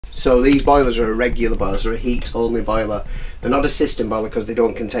So these boilers are a regular boilers, they're a heat only boiler. They're not a system boiler because they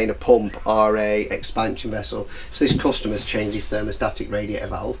don't contain a pump or a expansion vessel. So this customer's changed his thermostatic radiator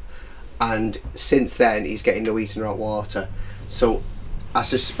valve, and since then he's getting no heating or hot water. So I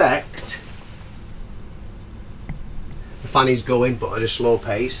suspect the fan is going, but at a slow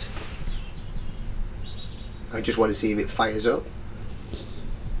pace. I just want to see if it fires up.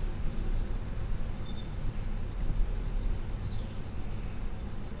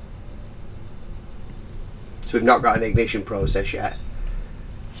 So we've not got an ignition process yet.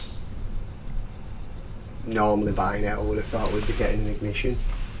 Normally by now I would have thought we'd be getting an ignition.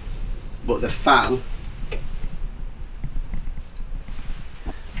 But the fan,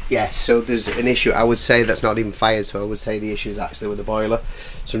 yes, so there's an issue. I would say that's not even fired, so I would say the issue is actually with the boiler.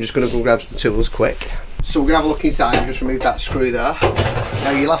 So I'm just going to go grab some tools quick. So we're going to have a look inside and just remove that screw there.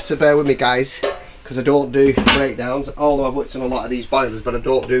 Now you'll have to bear with me guys, because I don't do breakdowns, although I've worked on a lot of these boilers, but I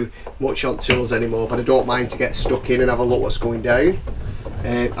don't do much on tools anymore. But I don't mind to get stuck in and have a look what's going down.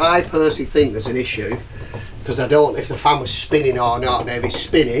 I personally think there's an issue, because I don't know if the fan was spinning or not. Now if it's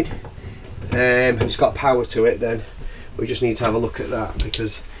spinning and it's got power to it, then we just need to have a look at that,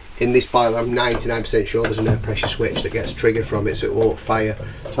 because in this boiler I'm 99% sure there's an air pressure switch that gets triggered from it, so it won't fire.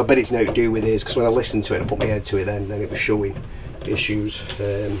 So I bet it's nothing to do with this, because when I listened to it and put my head to it, then it was showing issues.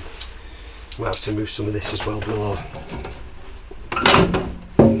 I might have to move some of this as well below.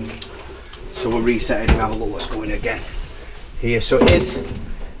 So we'll reset it and have a look what's going again here. So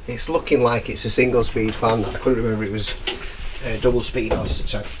it's looking like it's a single speed fan. I couldn't remember if it was double speed or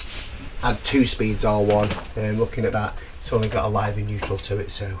so. Had 2 speeds or 1. Looking at that, it's only got a live and neutral to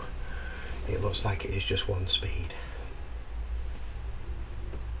it, so it looks like it is just 1 speed.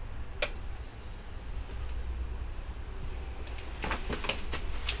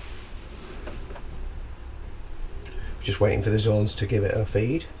 Just waiting for the zones to give it a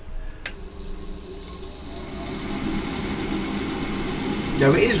feed.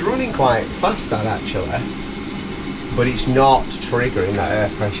 Now it is running quite fast that actually, but it's not triggering that air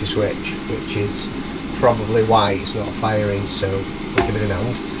pressure switch, which is probably why it's not firing, so we'll give it an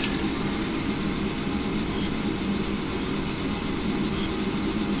hand.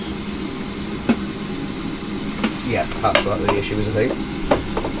 Yeah, that's what the issue is, I think. I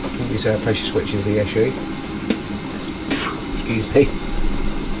think this air pressure switch is the issue. Excuse me.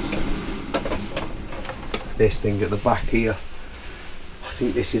 This thing at the back here, I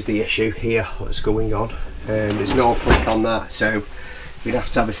think this is the issue here, what's going on. There's no click on that, so we'd have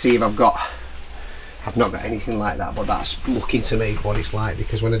to have a see if I've not got anything like that, but that's looking to me what it's like,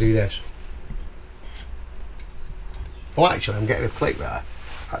 because when I do this, oh actually I'm getting a click there,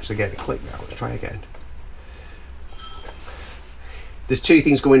 actually getting a click now. Let's try again. There's 2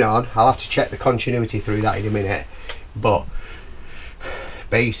 things going on. I'll have to check the continuity through that in a minute, but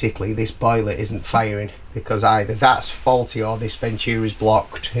basically this boiler isn't firing because either that's faulty or this venturi is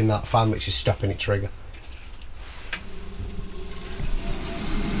blocked in that fan, which is stopping it trigger.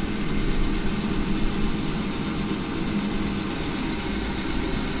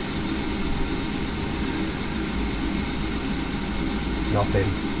 Nothing.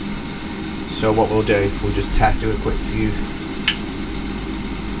 So what we'll do, we'll just do a quick view.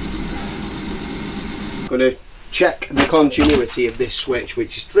 Gonna check the continuity of this switch,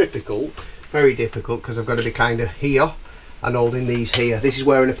 which is difficult, very difficult, because I've got to be kind of here and holding these here. This is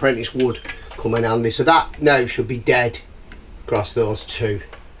where an apprentice would come in handy. So that now should be dead across those 2.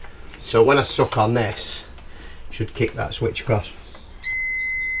 So when I suck on this, should kick that switch across.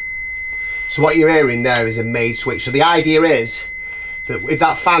 So what you're hearing there is a made switch. So the idea is that if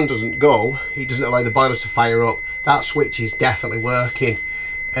that fan doesn't go, it doesn't allow the boiler to fire up. That switch is definitely working.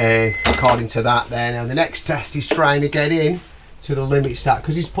 According to that there. Now the next test is trying to get in to the limit stat,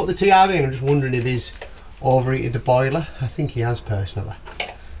 because he's put the TR in. I'm just wondering if he's overheated the boiler. I think he has personally,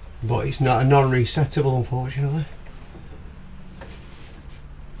 but it's not a non-resettable unfortunately.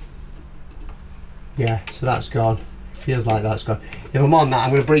 Yeah, so that's gone. Feels like that's gone. If I'm on that,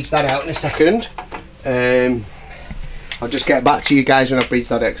 I'm going to breach that out in a second. I'll just get back to you guys when I breach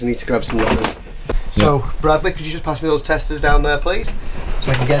that out, because I need to grab some rubbers. So Bradley, could you just pass me those testers down there please,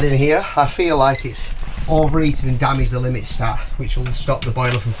 so I can get in here. I feel like it's overheated and damaged the limit stat, which will stop the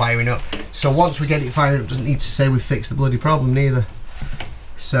boiler from firing up. So once we get it firing up, it doesn't need to say we've fixed the bloody problem neither.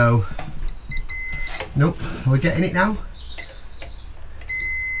 So, nope, are we getting it now?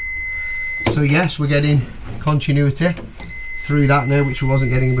 So yes, we're getting continuity through that now, which we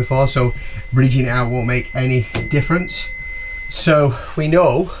wasn't getting before, so bridging it out won't make any difference. So we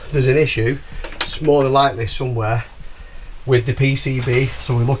know there's an issue. It's more than likely somewhere with the PCB,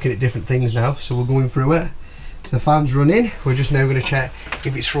 so we're looking at different things now, so we're going through it. So the fan's running. We're just now going to check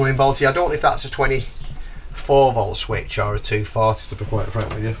if it's throwing voltage. I don't know if that's a 24 volt switch or a 240, to be quite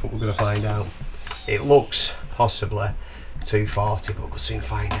frank with you, but we're going to find out. It looks possibly 240, but we'll soon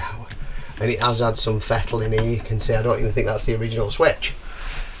find out. And it has had some fettle in here. You can see I don't even think that's the original switch.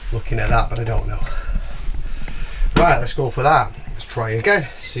 Looking at that, but I don't know. Right, let's go for that. Let's try again.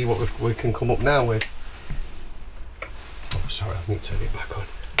 See what we can come up now with. Oh, sorry, I'm going to turn it back on.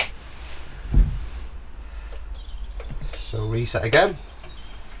 So reset again.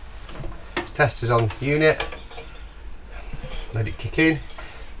 Test is on unit. Let it kick in.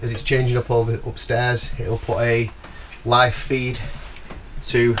 As it's changing up over upstairs, it'll put a live feed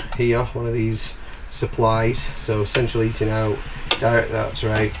to here, one of these supplies. So central heating out, direct that's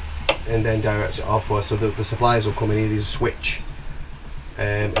right, and then direct it off. So the supplies will come in here. There's a switch,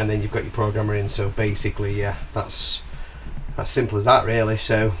 and then you've got your programmer in. So basically, yeah, that's as simple as that, really.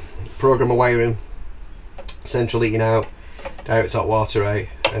 So programmer wiring, central heating out, direct hot water out,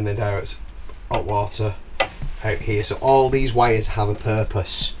 and then direct hot water out here. So all these wires have a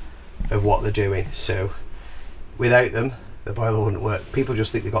purpose of what they're doing. So without them, the boiler wouldn't work. People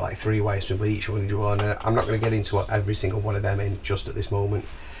just think they've got like 3 wires to them, but each one is one. I'm not going to get into what every single one of them in just at this moment.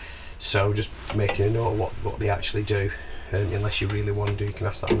 So just making a note of what they actually do. Unless you really want to do, you can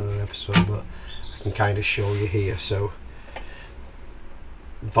ask that on an episode, but I can kind of show you here. So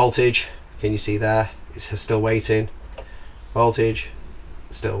voltage, can you see there? It's still waiting. Voltage,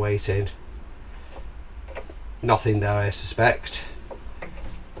 still waiting. Nothing there, I suspect.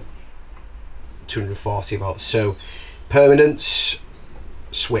 240 volts. So permanence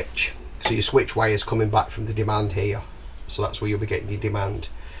switch. So your switch wires coming back from the demand here. So that's where you'll be getting your demand.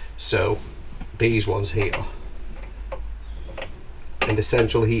 So these ones here. And the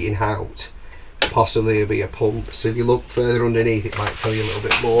central heating out. Possibly it'll be a pump. So if you look further underneath, it might tell you a little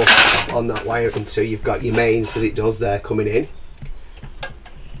bit more on that wire. And so you've got your mains, as it does there, coming in.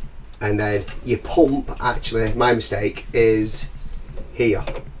 And then your pump, actually, my mistake, is here.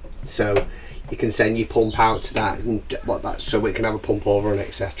 So you can send your pump out to that, and what that, so it can have a pump over and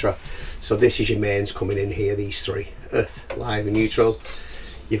etc. So this is your mains coming in here, these 3, earth, live and neutral.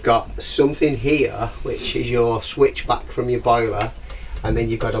 You've got something here, which is your switch back from your boiler, and then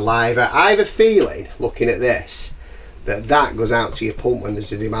you've got a live. I have a feeling, looking at this, that goes out to your pump when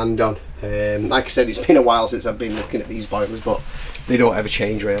there's a demand on. Like I said, it's been a while since I've been looking at these boilers, but they don't ever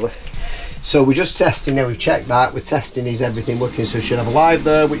change really. So we're just testing now. We've checked that. We're testing, is everything working? So we should have a live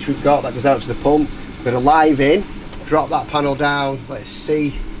there, which we've got, that goes out to the pump. We've got a live in, drop that panel down. Let's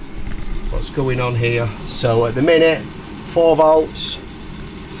see what's going on here. So at the minute, 4 volts,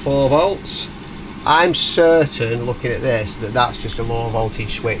 4 volts. I'm certain, looking at this, that that's just a low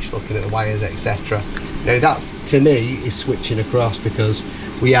voltage switch, looking at the wires, etc. Now that's, to me, is switching across, because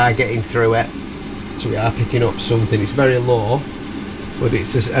we are getting through it. So we are picking up something. It's very low, but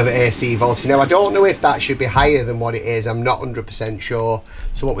it's just of AC voltage. Now I don't know if that should be higher than what it is. I'm not 100% sure.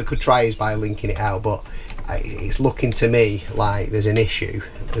 So what we could try is by linking it out, but it's looking to me like there's an issue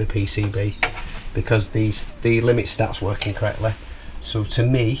with the PCB, because the limit stat's working correctly. So to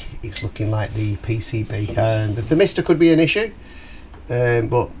me, it's looking like the PCB, and the thermistor could be an issue.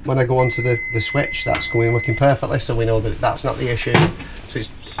 But when I go onto the switch, that's working perfectly, so we know that that's not the issue. So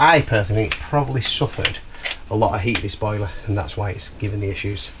I personally think it's probably suffered a lot of heat, this boiler, and that's why it's given the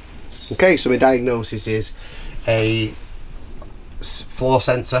issues. Okay, so my diagnosis is a flow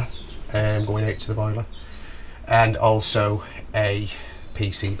sensor going out to the boiler, and also a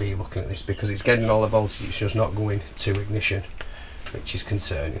PCB, looking at this, because it's getting all the voltage, it's just not going to ignition, which is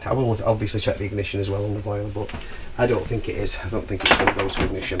concerning. I will obviously check the ignition as well on the boiler, but I don't think it is. I don't think it's going to go to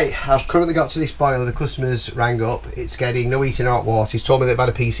ignition. I've currently got to this boiler. The customer's rang up. It's getting no heating or hot water. He's told me they've had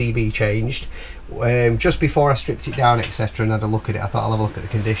a PCB changed. Just before I stripped it down, etc., and had a look at it, I thought I'll have a look at the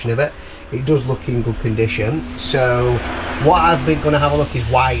condition of it. It does look in good condition. So what I've been going to have a look is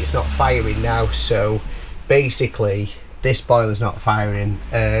why it's not firing now. So basically, this boiler's not firing.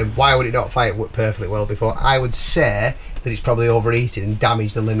 Why would it not fire? It worked perfectly well before. I would say that it's probably overheated and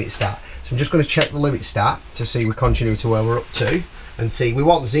damaged the limit stat. So I'm just going to check the limit stat to see we continue to where we're up to, and see, we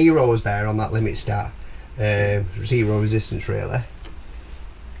want zeros there on that limit stat, zero resistance really.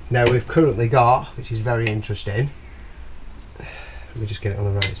 Now we've currently got, which is very interesting, let me just get it on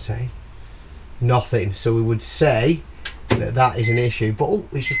the right side, nothing. So we would say that that is an issue, but oh,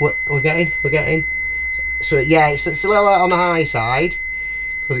 it's just we're getting. So yeah, it's a little on the high side,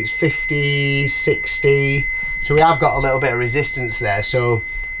 because it's 50, 60. So we have got a little bit of resistance there. So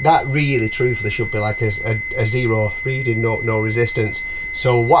that really, truthfully, should be like a zero reading, no resistance.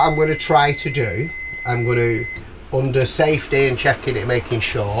 So what I'm going to try to do, I'm going to, under safety and checking it, making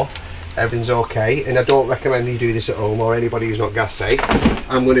sure, everything's okay, and I don't recommend you do this at home or anybody who's not gas safe.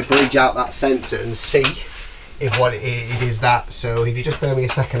 I'm going to bridge out that sensor and see if what it is that. So if you just bear me a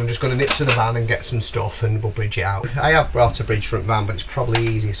second, I'm just going to nip to the van and get some stuff and we'll bridge it out. I have brought a bridge front van, but it's probably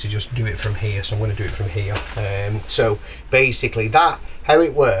easier to just do it from here, so I'm going to do it from here. So basically that, how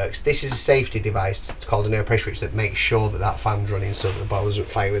it works, this is a safety device. It's called an air pressure switch that makes sure that that fan's running so that the boiler doesn't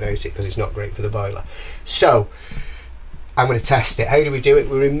fire without it, because it's not great for the boiler. So I'm going to test it. How do we do it?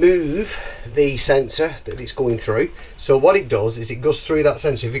 We remove the sensor that it's going through. So what it does is it goes through that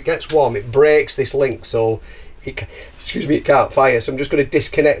sensor. If it gets warm, it breaks this link, so it can't fire. So I'm just going to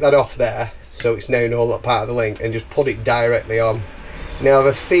disconnect that off there, so it's now no part of the link, and just put it directly on. Now I have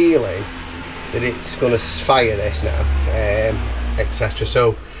a feeling that it's going to fire this now, etc.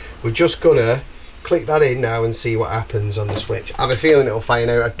 So we're just going to click that in now and see what happens on the switch. I have a feeling it'll fire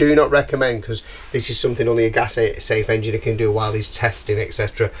now. I do not recommend, because this is something only a gas safe engineer can do while he's testing,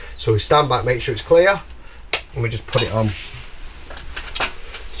 etc. So we stand back, make sure it's clear, and we just put it on,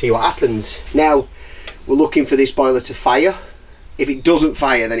 see what happens. Now we're looking for this boiler to fire. If it doesn't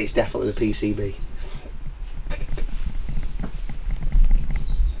fire, then it's definitely the PCB.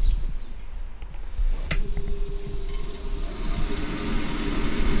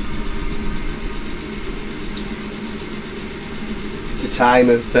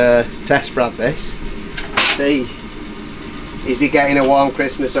 Time of test Brad this. Let's see, is he getting a warm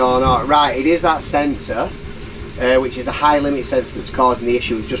Christmas or not? Right, it is that sensor, which is the high limit sensor that's causing the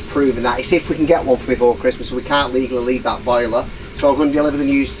issue. We've just proven that. It's if we can get one for before Christmas, so we can't legally leave that boiler. So I'm going to deliver the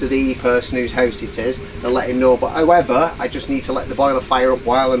news to the person whose house it is and let him know. But however, I just need to let the boiler fire up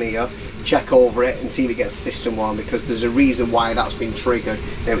while I'm here, check over it and see if it gets the system warm, because there's a reason why that's been triggered.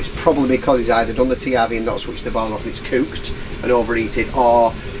 Now it's probably because he's either done the TRV and not switched the boiler off and it's cooked and overheated,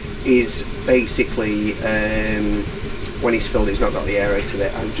 or is basically when he's filled, he's not got the air out of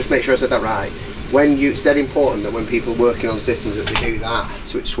it. And just make sure I said that right. It's dead important that when people are working on systems that they do that,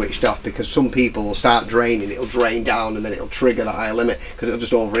 so it's switched off, because some people will start draining, it'll drain down and then it'll trigger that higher limit, because it'll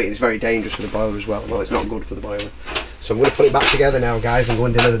just overheat, and it's very dangerous for the boiler as well. Well, it's not good for the boiler. So I'm going to put it back together now, guys, and go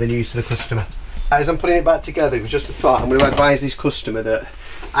and deliver the news to the customer. As I'm putting it back together, it was just a thought. I'm going to advise this customer that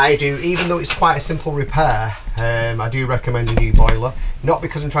I do, even though it's quite a simple repair, I do recommend a new boiler. Not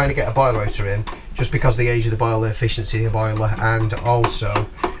because I'm trying to get a boiler out of him, just because of the age of the boiler, efficiency of the boiler, and also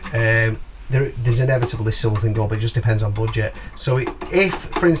there's inevitably something go, but it just depends on budget. So if,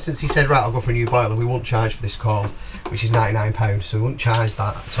 for instance, he said, right, I'll go for a new boiler, we won't charge for this call, which is £99, so we won't charge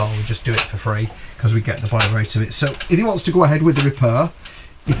that at all. We just do it for free, because we get the boiler out of it. So if he wants to go ahead with the repair,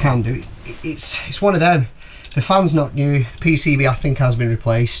 he can do it. It's one of them. The fan's not new. The PCB I think has been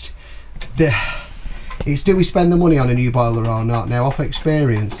replaced. It's do we spend the money on a new boiler or not? Now, off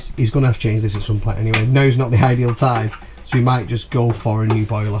experience, he's going to have to change this at some point anyway. Now's not the ideal time, so we might just go for a new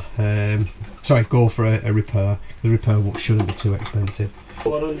boiler. Sorry, go for a repair. The repair shouldn't be too expensive.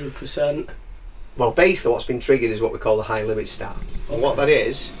 100%. Well, basically what's been triggered is what we call the high limit start. Okay. And what that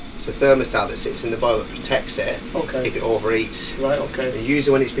is, it's a thermostat that sits in the boiler that protects it if it overheats. Right, okay. And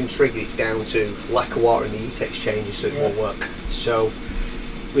usually when it's been triggered, it's down to lack of water in the heat exchanger, so it won't work. So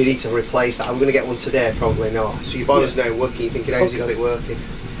we need to replace that. I'm going to get one today, probably not. So your boiler's now working, you're thinking, how's he got it working?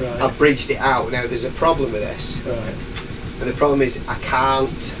 Right. I've bridged it out. Now there's a problem with this. Right. And the problem is I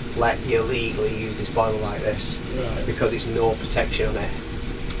can't let you legally use this boiler like this, because it's no protection on it.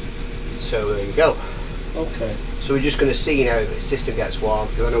 So there you go. Okay. So we're just going to see now that the system gets warm,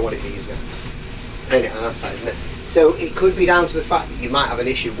 because I know what it needs now. Pain in the arse, isn't it? So it could be down to the fact that you might have an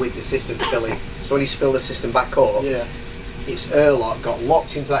issue with the system filling. So when he's filled the system back up, its airlock got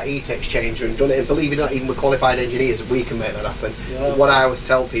locked into that heat exchanger and done it. And believe it or not, even with qualified engineers, we can make that happen. But what I always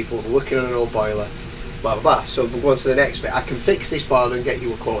tell people, we're working on an old boiler, blah blah blah. So we'll go on to the next bit. I can fix this boiler and get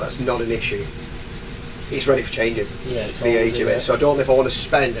you a quote. That's not an issue. It's ready for changing. It's the age of it. So I don't know if I want to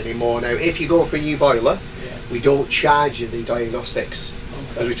spend any more now. If you go for a new boiler, we don't charge you the diagnostics,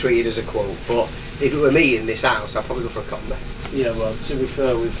 because we treat it as a quote. But if it were me in this house, I'd probably go for a combi. Yeah, well, to be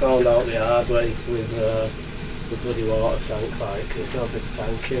fair, we found out the hard way with the bloody water tank, like, because it's got a big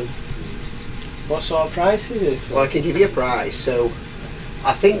tank in. What sort of price is it for? Well, I can give you a price. So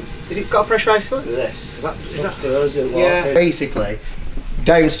I think, has it got a pressurised cylinder, this? Is that upstairs, isn't it? Yeah, basically.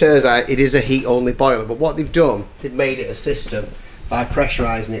 Downstairs it is a heat only boiler, but what they've done, they've made it a system by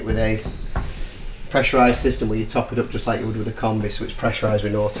pressurising it with a pressurised system where you top it up just like you would with a combi, so it's pressurised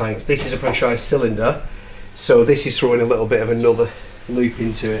with no tanks. This is a pressurised cylinder, so this is throwing a little bit of another loop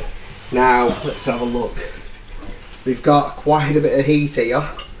into it. Now let's have a look. We've got quite a bit of heat here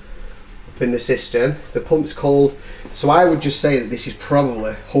up in the system. The pump's cold, so I would just say that this is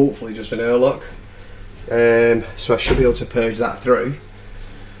probably, hopefully, just an airlock. So I should be able to purge that through.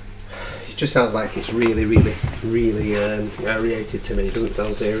 just sounds like it's really aerated to me. It doesn't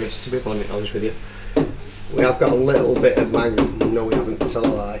sound serious, to be honest with you. We have got a little bit of magnet. No, we haven't. Tell a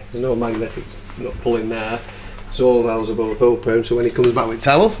lie. There's no magnetic not pulling there. So all valves are both open. So when he comes back with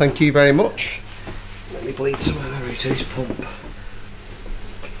towel, thank you very much. Let me bleed some air out his pump. Do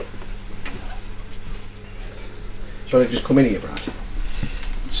you want to just come in here, Brad?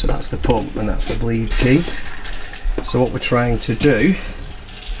 So that's the pump and that's the bleed key. So what we're trying to do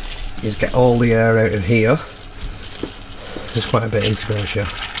is get all the air out of here. There's quite a bit in, to be honest.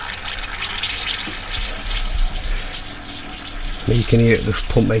 You can hear the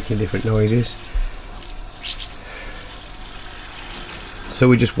pump making different noises. So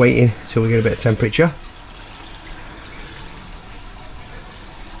we're just waiting till we get a bit of temperature.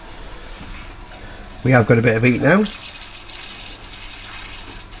 We have got a bit of heat now.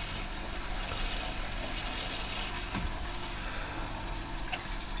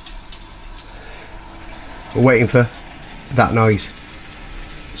 We're waiting for that noise.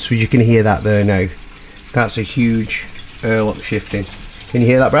 So you can hear that there now. That's a huge airlock shifting. Can you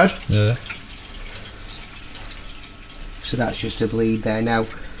hear that, Brad? Yeah. So that's just a bleed there. Now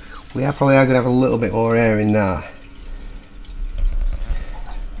we are probably going to have a little bit more air in that.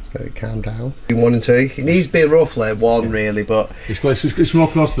 Let it calm down. 1 and 2. It needs to be roughly 1 really, but it's more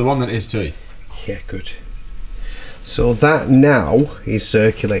close to the 1 than it is 2. yeah, good. So that now is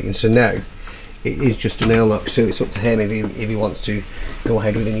circulating. So now it is just an airlock. So it's up to him if he wants to go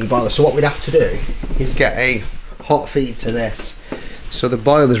ahead with a new boiler. So what we'd have to do is get a hot feed to this. So the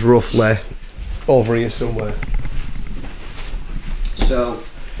boiler's roughly over here somewhere. So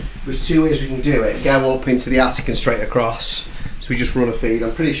there's 2 ways we can do it. Go up into the attic and straight across. So we just run a feed.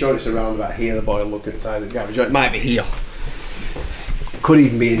 I'm pretty sure it's around about here, the boiler, looking inside the garage. It might be here. Could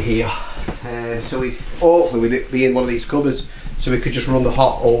even be in here. So we hopefully we'd be in one of these cupboards. So we could just run the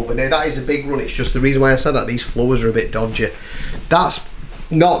hot over. Now that is a big run. It's just the reason why I said that. These floors are a bit dodgy. That's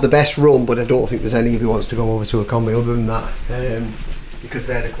not the best run, but I don't think there's any if he wants to go over to a combi other than that, because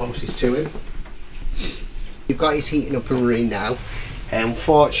they're the closest to him. We've got his heating up and running now.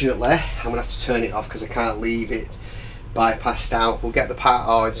 Unfortunately, I'm gonna have to turn it off because I can't leave it bypassed out. We'll get the part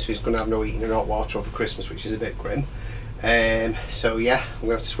ordered, so he's gonna have no heating and hot water over Christmas, which is a bit grim. So yeah, I'm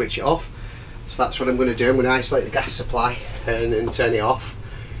gonna have to switch it off. So that's what I'm gonna do. I'm gonna isolate the gas supply and turn it off,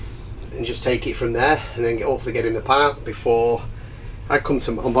 and just take it from there, and then hopefully get in the part before I come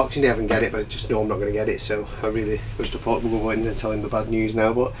to unboxing day and get it. But I just know I'm not going to get it, so I really wish to put him away and tell him the bad news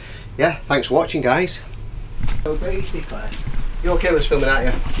now. But yeah, thanks for watching, guys. So basically, you're okay with us filming,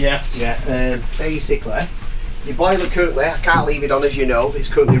 aren't you? Yeah. Yeah. Basically, the boiler currently, I can't leave it on, as you know. It's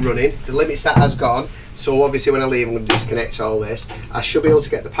currently running. The limit stat has gone, so obviously when I leave I'm going to disconnect all this. I should be able to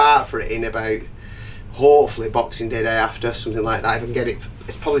get the part for it in about, hopefully, Boxing Day after, something like that. If I can get it,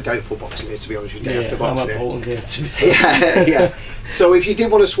 it's probably doubtful Boxing Day, to be honest with you, day after Boxing Day. Yeah. So if you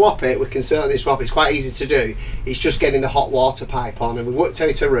did want to swap it, we can certainly swap it. It's quite easy to do. It's just getting the hot water pipe on, and we worked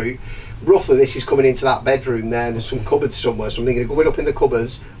out a route. Roughly this is coming into that bedroom there, and there's some cupboards somewhere, so I'm thinking of going up in the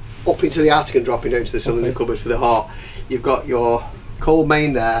cupboards, up into the attic and dropping down to the cylinder cupboard for the hot. You've got your cold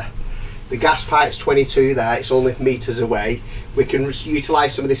main there. The gas pipe's 22 there, it's only meters away. We can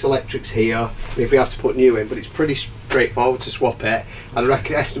utilise some of this electrics here if we have to put new in, but it's pretty straightforward to swap it. I'd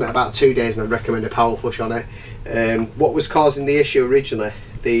estimate about 2 days, and I'd recommend a power flush on it. What was causing the issue originally,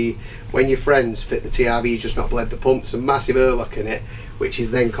 when your friends fit the TRV, just not bled the pump, some massive airlock in it, which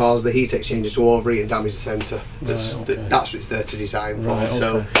has then caused the heat exchanger to overheat and damage the sensor. That's what it's there to design for.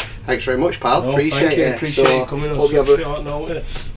 So thanks very much, pal. No, appreciate it. Appreciate you coming on such short notice.